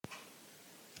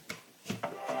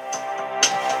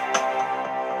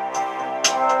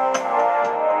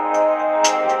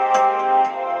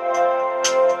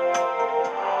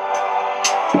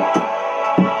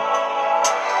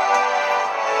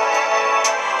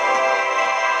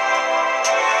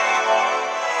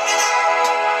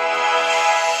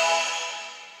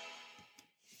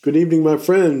Good evening, my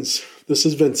friends. This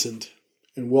is Vincent,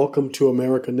 and welcome to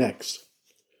America Next.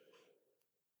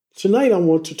 Tonight, I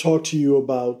want to talk to you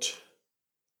about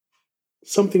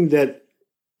something that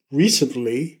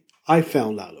recently I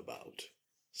found out about,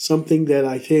 something that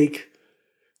I think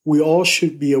we all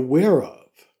should be aware of,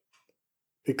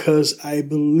 because I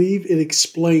believe it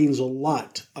explains a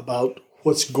lot about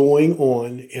what's going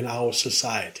on in our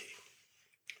society.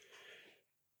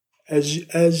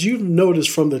 As you've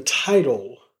noticed from the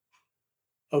title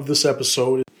of this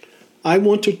episode, I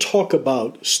want to talk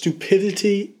about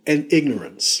stupidity and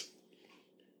ignorance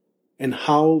and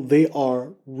how they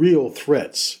are real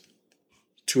threats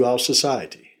to our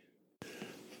society.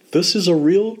 This is a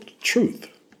real truth.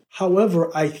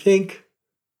 However, I think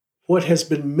what has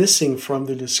been missing from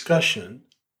the discussion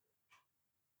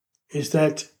is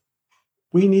that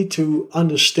we need to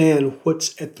understand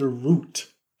what's at the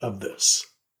root of this.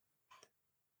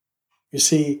 You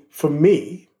see, for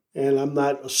me, and I'm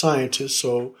not a scientist,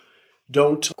 so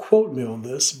don't quote me on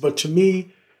this, but to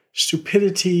me,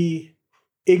 stupidity,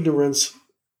 ignorance,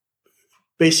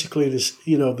 basically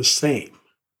the same.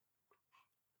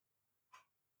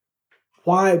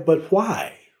 Why? But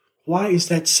why? Why is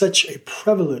that such a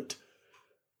prevalent,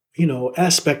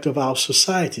 aspect of our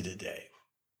society today?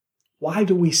 Why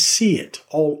do we see it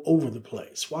all over the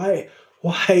place? Why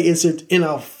is it in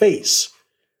our face?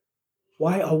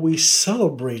 Why are we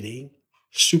celebrating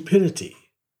stupidity,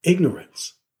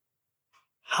 ignorance?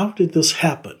 How did this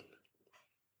happen?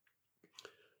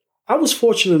 I was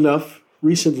fortunate enough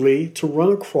recently to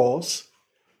run across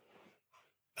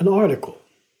an article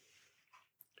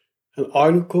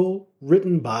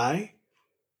written by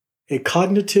a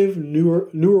cognitive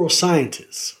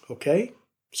neuroscientist, okay?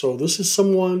 So this is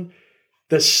someone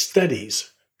that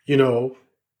studies, the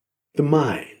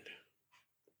mind.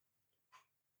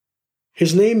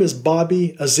 His name is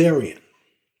Bobby Azarian,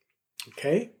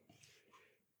 okay?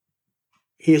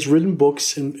 He has written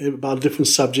books about a different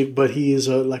subject, but he is,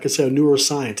 like I said, a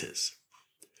neuroscientist.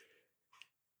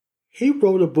 He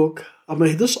wrote a book.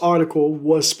 This article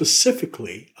was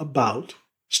specifically about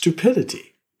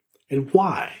stupidity and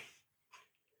why.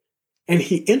 And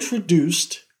he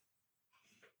introduced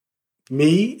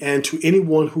me and to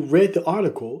anyone who read the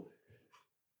article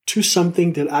to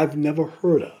something that I've never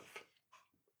heard of.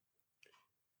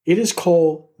 It is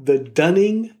called the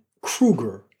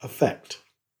Dunning-Kruger effect.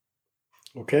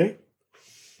 Okay?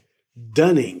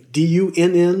 Dunning,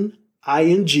 Dunning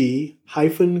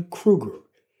 -Kruger, Kruger.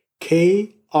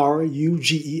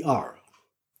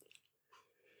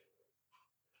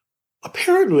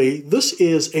 Apparently, this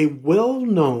is a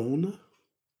well-known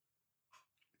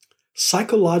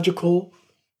psychological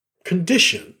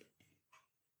condition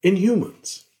in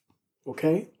humans.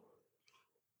 Okay?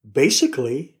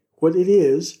 Basically, what it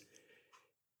is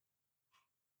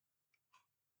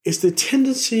the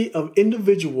tendency of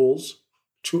individuals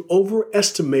to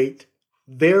overestimate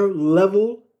their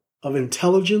level of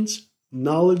intelligence,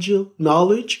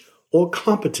 knowledge, or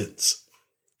competence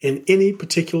in any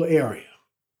particular area.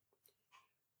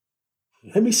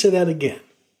 Let me say that again.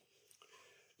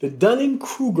 The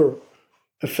Dunning-Kruger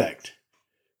effect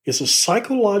is a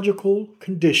psychological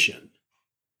condition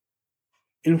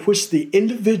in which the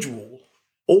individual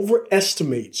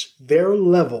overestimates their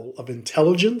level of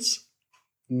intelligence,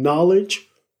 knowledge,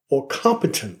 or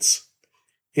competence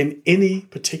in any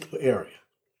particular area.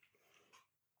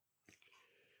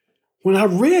 When I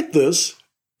read this,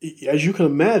 as you can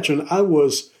imagine, I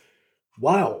was,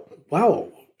 wow,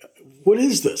 what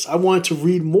is this? I wanted to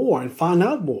read more and find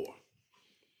out more.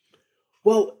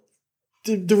 Well,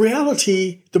 the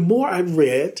reality, the more I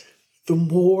read, the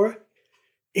more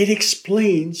it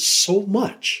explains so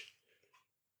much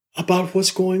about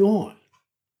what's going on.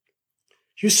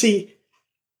 You see,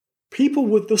 people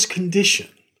with this condition,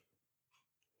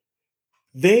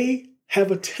 they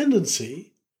have a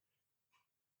tendency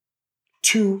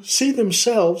to see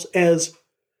themselves as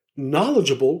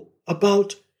knowledgeable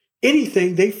about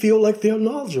anything they feel like they're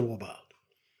knowledgeable about,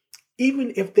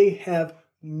 even if they have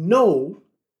no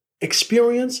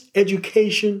experience,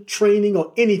 education, training,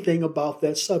 or anything about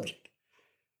that subject.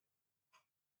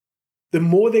 The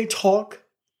more they talk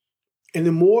and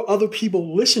the more other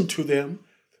people listen to them,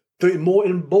 the more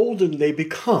emboldened they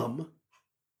become,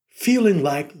 feeling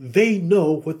like they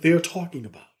know what they're talking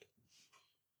about.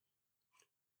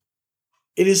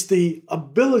 It is the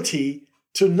ability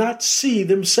to not see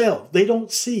themselves. They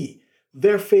don't see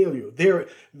their failure,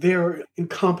 their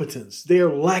incompetence, their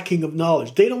lacking of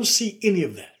knowledge. They don't see any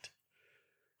of that.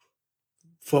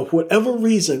 For whatever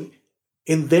reason,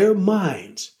 in their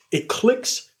minds, it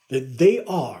clicks that they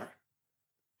are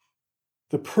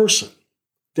the person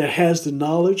that has the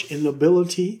knowledge and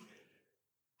ability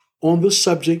on the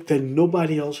subject that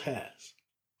nobody else has.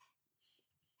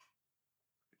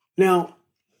 Now,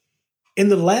 in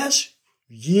the last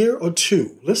year or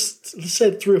two, let's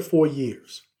say 3 or 4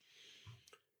 years,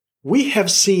 we have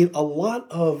seen a lot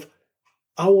of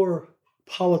our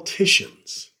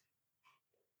politicians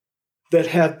that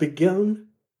have begun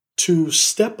to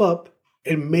step up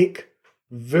and make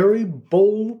very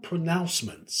bold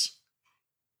pronouncements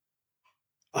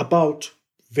about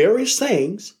various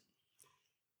things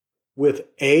with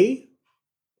A,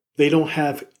 they don't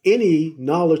have any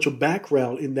knowledge or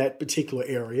background in that particular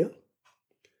area,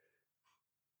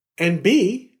 and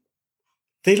B,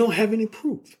 they don't have any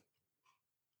proof.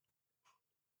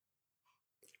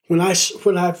 When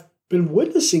I've been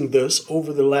witnessing this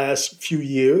over the last few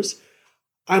years,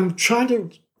 I'm trying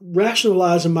to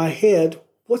rationalize in my head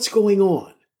what's going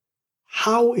on.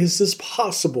 How is this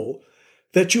possible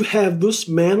that you have this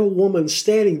man or woman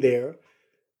standing there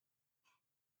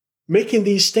making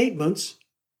these statements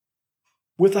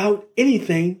without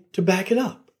anything to back it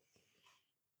up?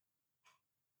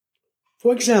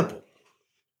 For example,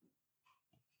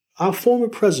 our former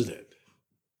president,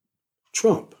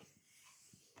 Trump.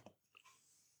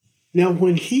 Now,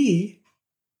 when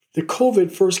the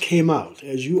COVID first came out,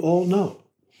 as you all know,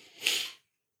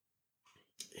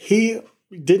 he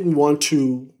didn't want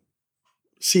to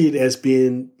see it as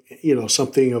being,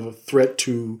 something of a threat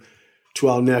to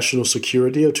our national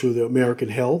security or to the American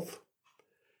health.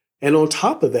 And on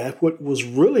top of that, what was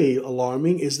really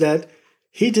alarming is that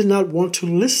he did not want to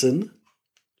listen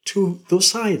to those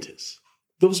scientists,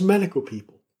 those medical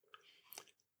people.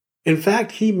 In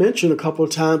fact, he mentioned a couple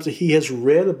of times that he has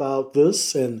read about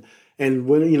this and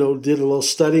when, did a little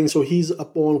studying. So he's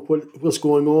up on what's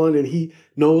going on and he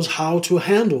knows how to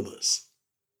handle this.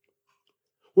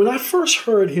 When I first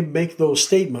heard him make those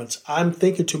statements, I'm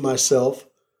thinking to myself,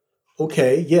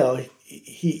 okay, yeah,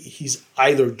 he's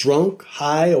either drunk,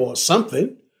 high, or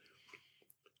something.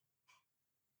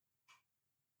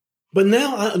 But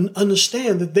now I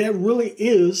understand that there really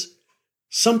is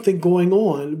something going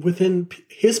on within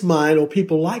his mind or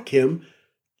people like him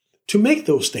to make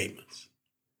those statements.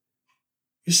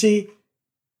 You see,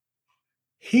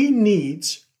 he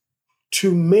needs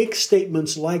to make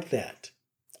statements like that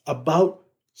about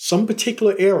some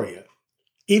particular area,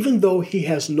 even though he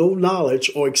has no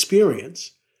knowledge or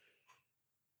experience,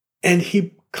 and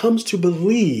he comes to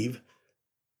believe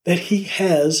that he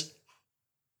has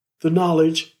the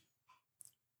knowledge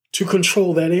to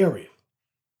control that area.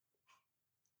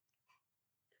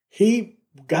 He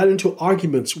got into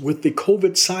arguments with the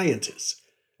COVID scientists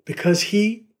because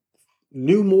he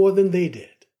knew more than they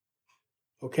did.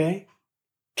 Okay?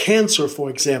 Cancer, for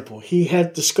example. He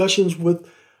had discussions with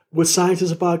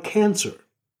scientists about cancer.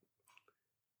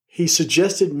 He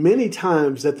suggested many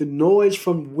times that the noise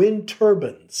from wind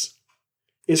turbines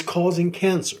is causing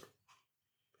cancer.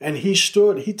 And he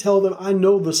told them, I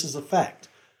know this is a fact.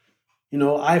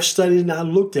 I've studied and I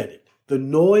looked at it. The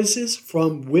noises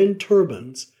from wind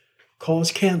turbines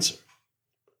cause cancer.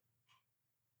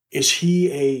 Is he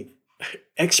an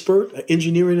expert, an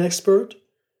engineering expert?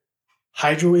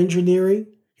 Hydroengineering,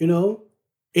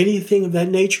 anything of that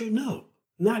nature? No,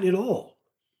 not at all.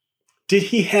 Did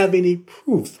he have any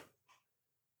proof?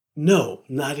 No,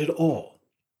 not at all.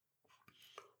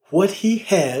 What he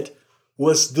had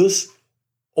was this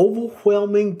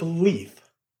overwhelming belief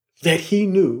that he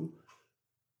knew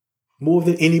more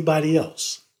than anybody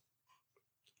else.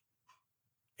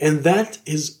 And that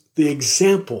is the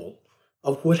example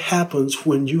of what happens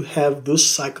when you have this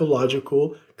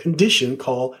psychological condition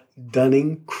called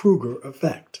Dunning-Kruger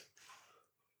effect.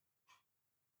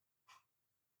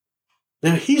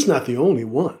 Now, he's not the only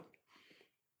one.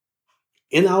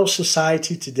 In our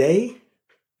society today,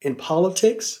 in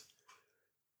politics,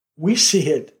 we see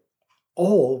it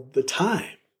all the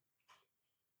time.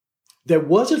 There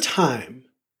was a time,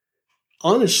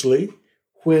 honestly,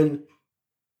 when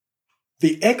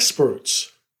the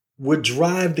experts would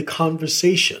drive the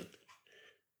conversation.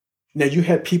 Now, you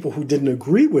had people who didn't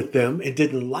agree with them and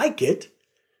didn't like it,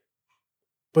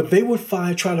 but they would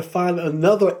try to find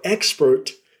another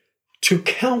expert to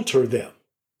counter them.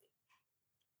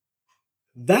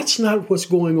 That's not what's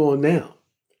going on now.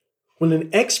 When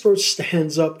an expert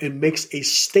stands up and makes a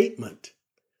statement,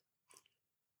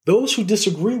 those who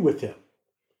disagree with him,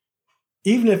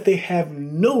 even if they have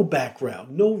no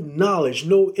background, no knowledge,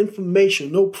 no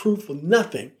information, no proof or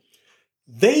nothing,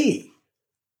 they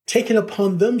take it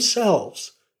upon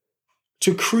themselves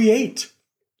to create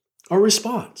a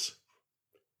response.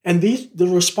 And the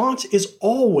response is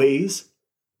always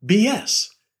BS.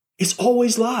 It's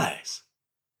always lies.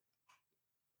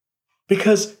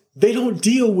 because they don't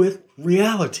deal with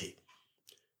reality.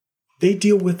 They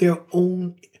deal with their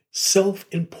own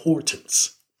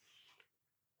self-importance.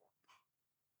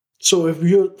 So if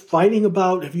you're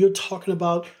talking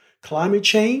about climate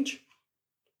change,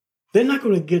 they're not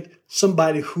going to get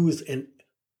somebody who's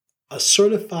a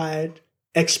certified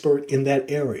expert in that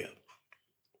area.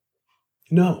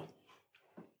 No.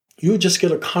 You just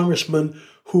get a congressman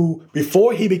who,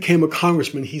 before he became a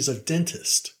congressman, he's a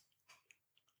dentist.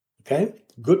 Okay?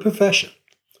 Good profession.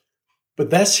 But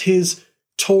that's his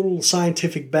total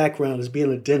scientific background, as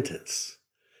being a dentist.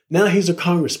 Now he's a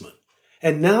congressman.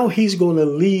 And now he's going to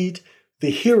lead the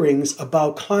hearings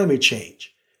about climate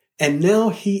change. And now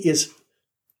he is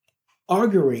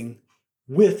arguing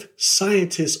with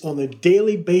scientists on a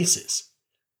daily basis.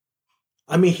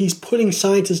 I mean, he's putting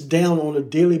scientists down on a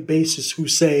daily basis who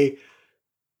say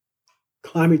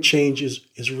climate change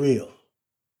is real.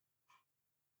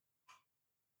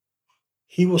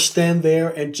 He will stand there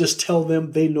and just tell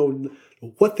them they know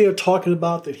what they're talking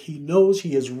about, that he knows.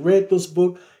 He has read this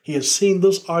book. He has seen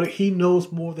this article. He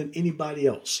knows more than anybody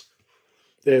else.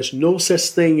 There's no such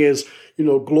thing as,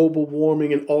 global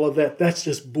warming and all of that. That's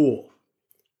just bull.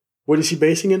 What is he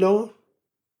basing it on?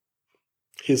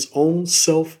 His own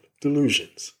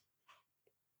self-delusions.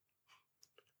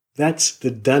 That's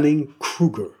the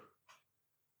Dunning-Kruger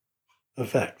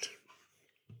effect.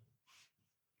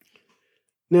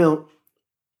 Now,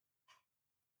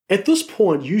 at this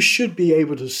point, you should be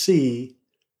able to see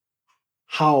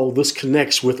how this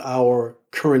connects with our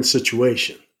current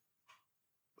situation.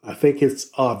 I think it's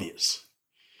obvious.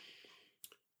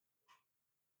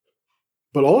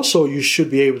 But also, you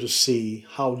should be able to see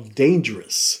how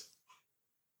dangerous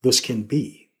this can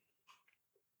be.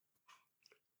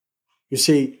 You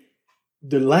see,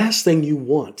 the last thing you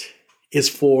want is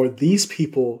for these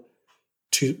people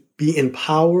to be in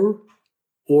power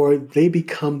or they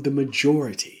become the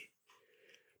majority.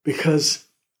 Because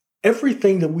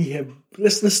everything that we have,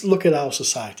 let's look at our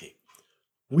society.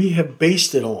 We have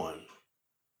based it on,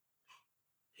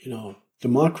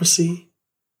 democracy,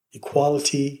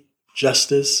 equality,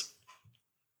 justice,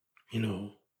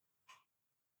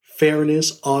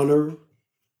 fairness, honor,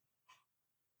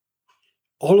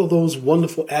 all of those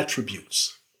wonderful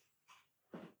attributes.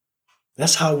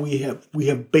 That's how we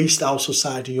have based our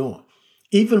society on.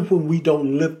 Even when we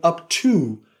don't live up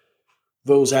to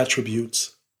those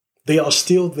attributes, they are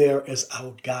still there as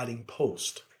our guiding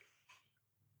post.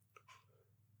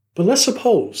 But let's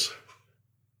suppose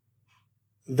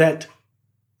that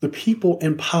the people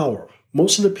in power,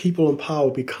 most of the people in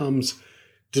power becomes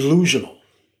delusional.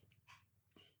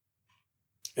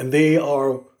 And they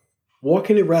are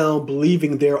walking around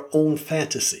believing their own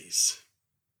fantasies,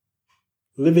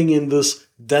 living in this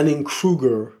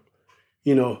Dunning-Kruger,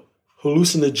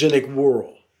 hallucinogenic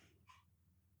world.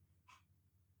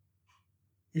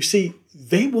 You see,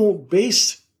 they won't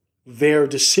base their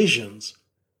decisions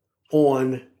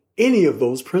on any of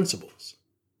those principles.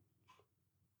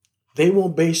 They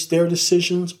won't base their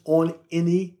decisions on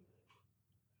anything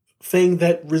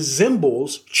that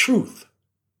resembles truth.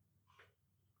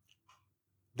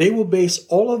 They will base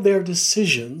all of their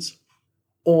decisions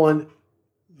on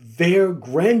their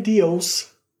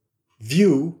grandiose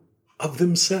view of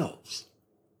themselves.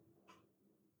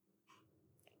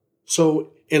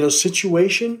 So in a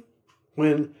situation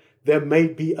when there may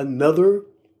be another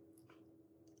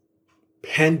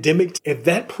pandemic, if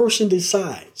that person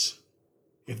decides,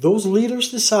 if those leaders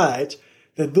decide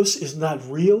that this is not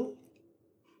real,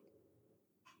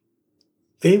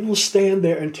 they will stand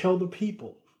there and tell the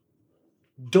people,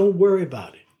 don't worry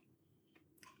about it.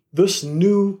 This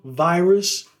new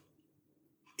virus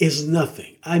is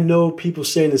nothing. I know people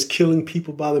saying it's killing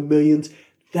people by the millions.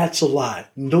 That's a lie.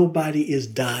 Nobody is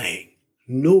dying.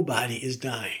 Nobody is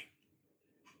dying.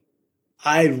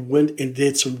 I went and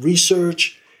did some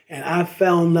research and I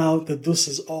found out that this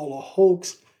is all a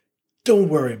hoax. Don't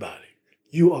worry about it.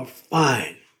 You are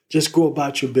fine. Just go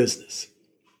about your business.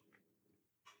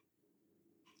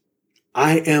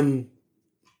 I am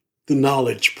the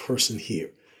knowledge person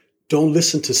here. Don't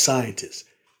listen to scientists.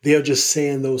 They're just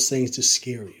saying those things to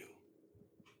scare you.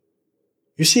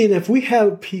 You see, and if we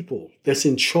have people that's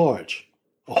in charge,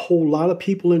 a whole lot of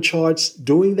people in charge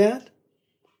doing that,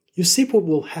 you see what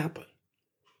will happen.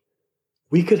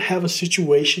 We could have a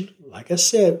situation, like I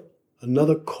said,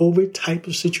 another COVID type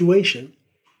of situation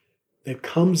that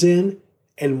comes in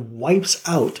and wipes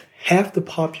out half the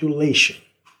population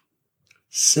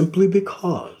simply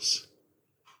because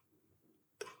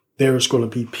there is going to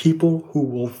be people who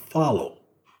will follow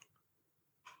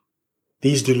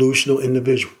these delusional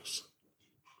individuals.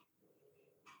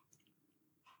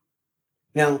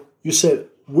 Now, You said,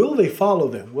 will they follow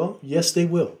them? Well, yes, they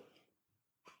will.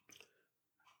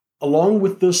 Along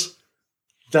with this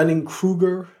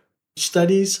Dunning-Kruger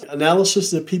studies,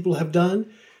 analysis that people have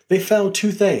done, they found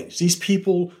two things. These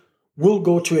people will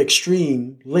go to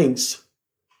extreme lengths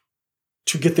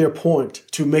to get their point,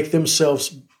 to make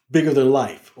themselves bigger than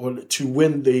life, or to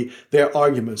win their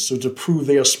arguments, or to prove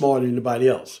they are smarter than anybody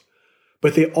else.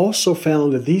 But they also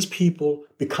found that these people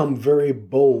become very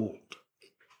bold.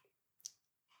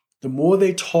 The more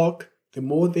they talk, the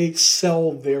more they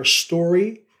sell their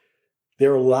story,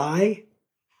 their lie,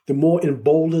 the more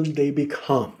emboldened they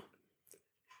become.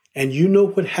 And you know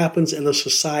what happens in a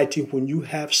society when you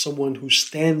have someone who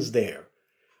stands there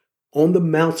on the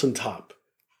mountaintop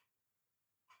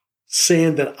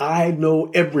saying that I know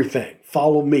everything,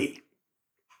 follow me.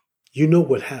 You know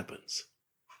what happens.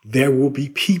 There will be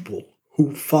people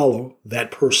who follow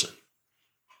that person.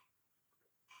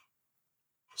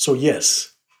 So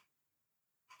yes,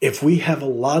 if we have a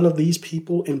lot of these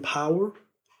people in power,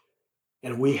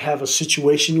 and we have a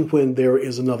situation when there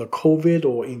is another COVID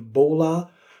or Ebola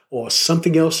or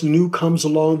something else new comes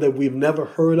along that we've never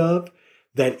heard of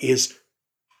that is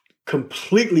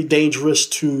completely dangerous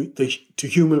to the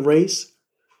human race,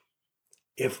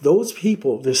 if those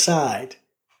people decide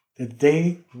that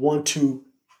they want to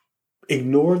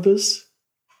ignore this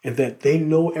and that they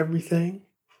know everything,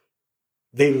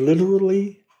 they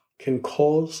literally can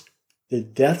cause the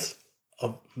death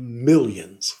of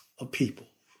millions of people.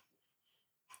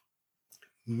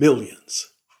 Millions.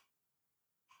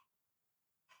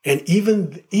 And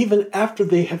even after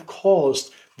they have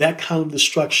caused that kind of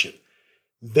destruction,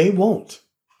 they won't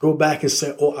go back and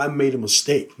say, oh, I made a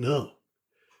mistake. No.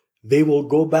 They will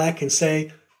go back and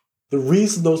say, the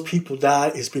reason those people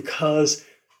died is because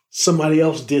somebody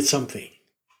else did something.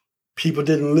 People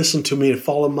didn't listen to me and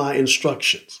follow my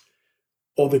instructions.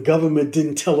 Or the government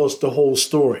didn't tell us the whole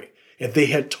story. If they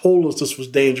had told us this was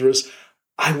dangerous,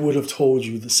 I would have told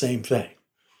you the same thing.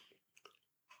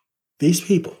 These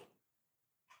people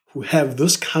who have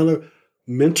this kind of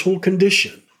mental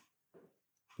condition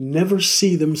never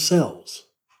see themselves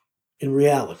in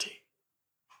reality.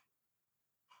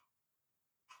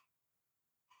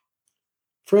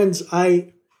 Friends,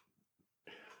 when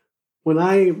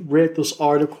I read this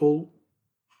article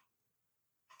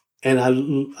and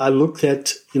I looked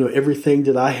at everything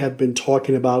that I have been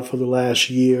talking about for the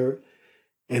last year,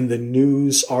 and the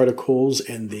news articles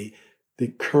and the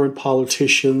current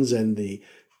politicians and the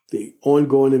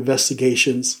ongoing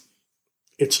investigations,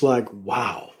 it's like,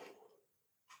 wow,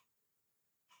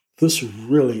 this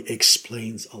really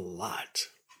explains a lot.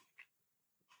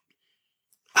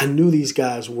 I knew these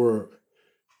guys were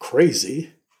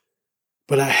crazy,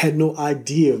 but I had no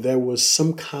idea there was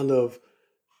some kind of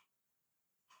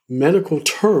medical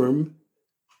term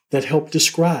that helped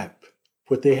describe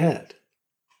what they had.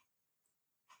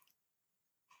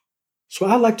 So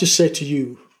I'd like to say to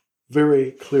you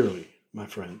very clearly, my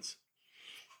friends,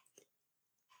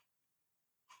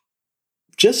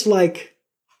 just like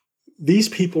these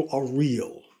people are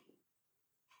real,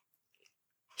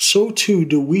 so too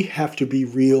do we have to be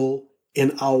real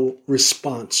in our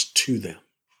response to them.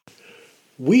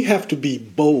 We have to be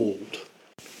bold.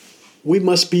 We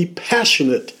must be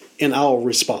passionate in our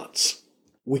response.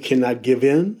 We cannot give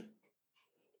in.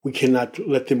 We cannot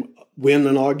let them win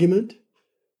an argument.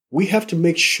 We have to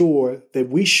make sure that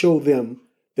we show them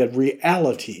that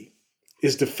reality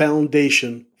is the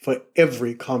foundation for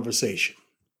every conversation.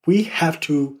 We have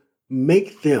to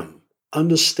make them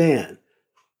understand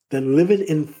that living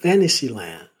in fantasy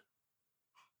land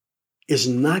is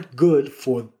not good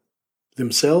for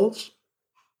themselves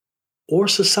or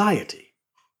society.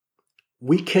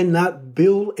 We cannot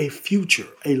build a future,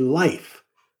 a life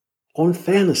on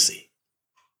fantasy.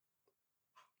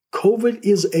 COVID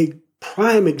is a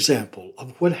prime example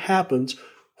of what happens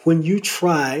when you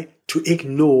try to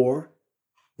ignore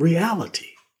reality.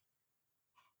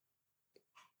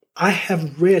 I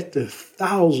have read the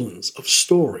thousands of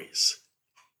stories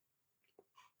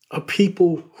of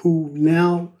people who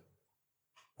now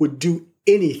would do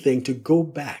anything to go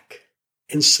back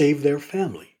and save their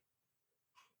family.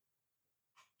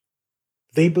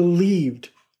 They believed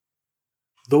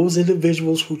those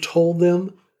individuals who told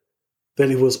them that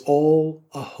it was all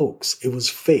a hoax, it was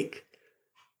fake.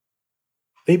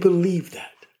 They believed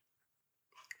that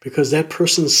because that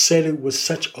person said it with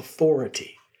such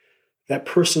authority. That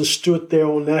person stood there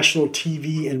on national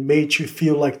TV and made you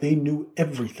feel like they knew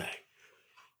everything.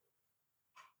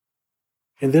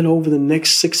 And then over the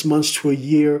next 6 months to a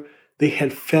year, they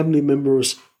had family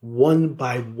members one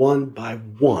by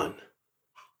one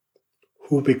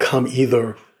who become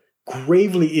either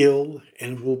gravely ill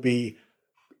and will be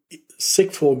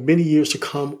sick for many years to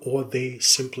come, or they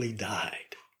simply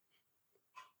died.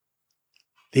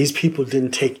 These people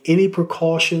didn't take any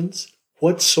precautions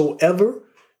whatsoever.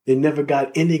 They never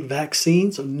got any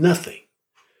vaccines or nothing,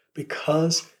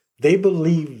 because they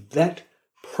believed that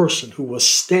person who was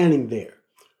standing there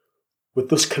with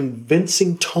this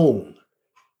convincing tone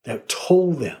that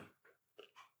told them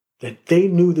that they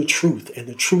knew the truth, and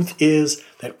the truth is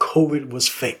that COVID was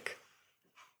fake.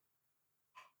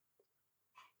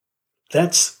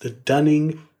 That's the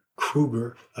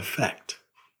Dunning-Kruger effect.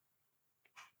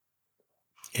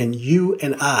 And you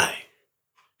and I,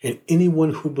 and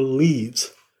anyone who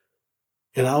believes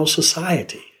in our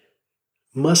society,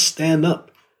 must stand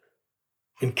up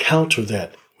and counter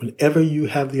that whenever you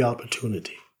have the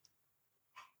opportunity.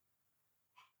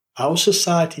 Our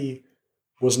society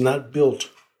was not built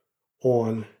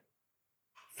on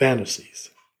fantasies.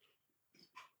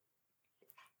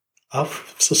 Our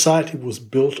society was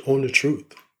built on the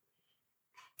truth.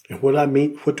 And what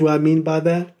do I mean by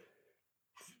that?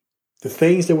 The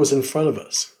things that was in front of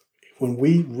us, when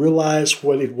we realized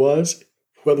what it was,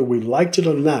 whether we liked it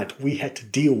or not, we had to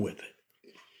deal with it.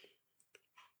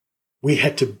 We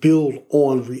had to build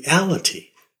on reality.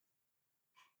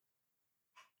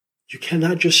 You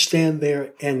cannot just stand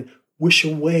there and wish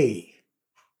away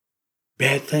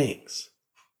bad things.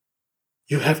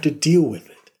 You have to deal with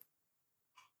it.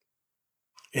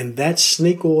 And that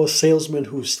snake oil salesman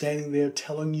who's standing there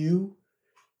telling you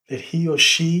that he or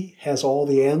she has all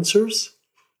the answers,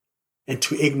 and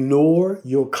to ignore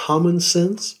your common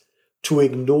sense, to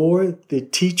ignore the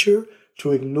teacher,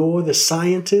 to ignore the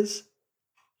scientists,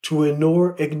 to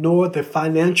ignore the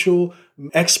financial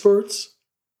experts,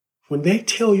 when they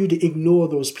tell you to ignore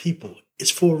those people,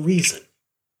 it's for a reason.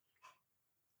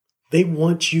 They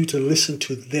want you to listen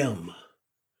to them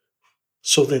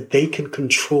so that they can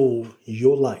control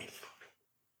your life.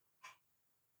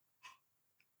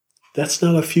 That's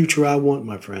not a future I want,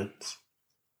 my friends.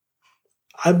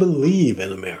 I believe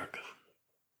in America.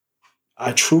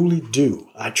 I truly do.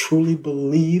 I truly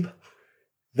believe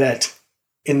that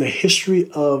in the history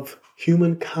of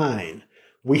humankind,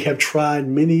 we have tried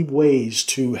many ways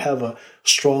to have a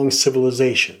strong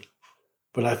civilization.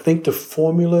 But I think the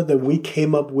formula that we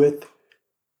came up with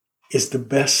is the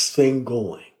best thing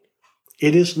going.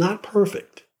 It is not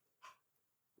perfect,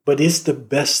 but it's the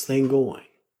best thing going.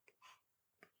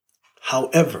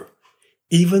 However,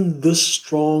 even this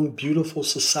strong, beautiful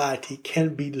society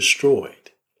can be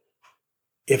destroyed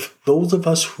if those of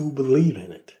us who believe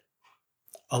in it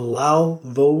allow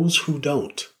those who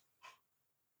don't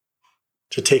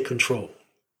to take control.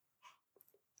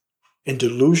 And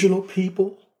delusional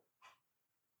people,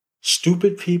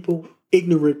 stupid people,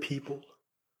 ignorant people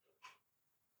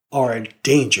are a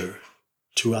danger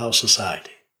to our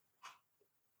society.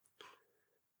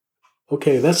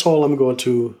 Okay, that's all I'm going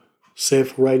to say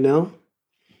for right now.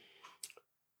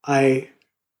 I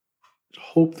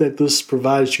hope that this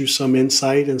provides you some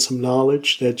insight and some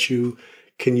knowledge that you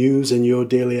can use in your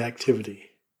daily activity.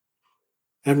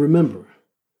 And remember,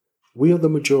 we are the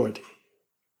majority.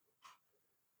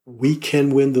 We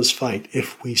can win this fight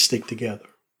if we stick together.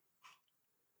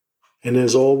 And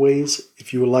as always,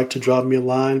 if you would like to drop me a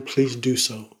line, please do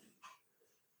so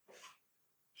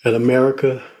at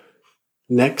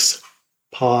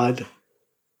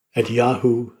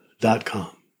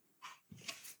AmNexPod@yahoo.com.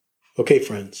 Okay,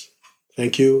 friends,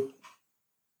 thank you,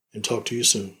 and talk to you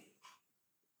soon.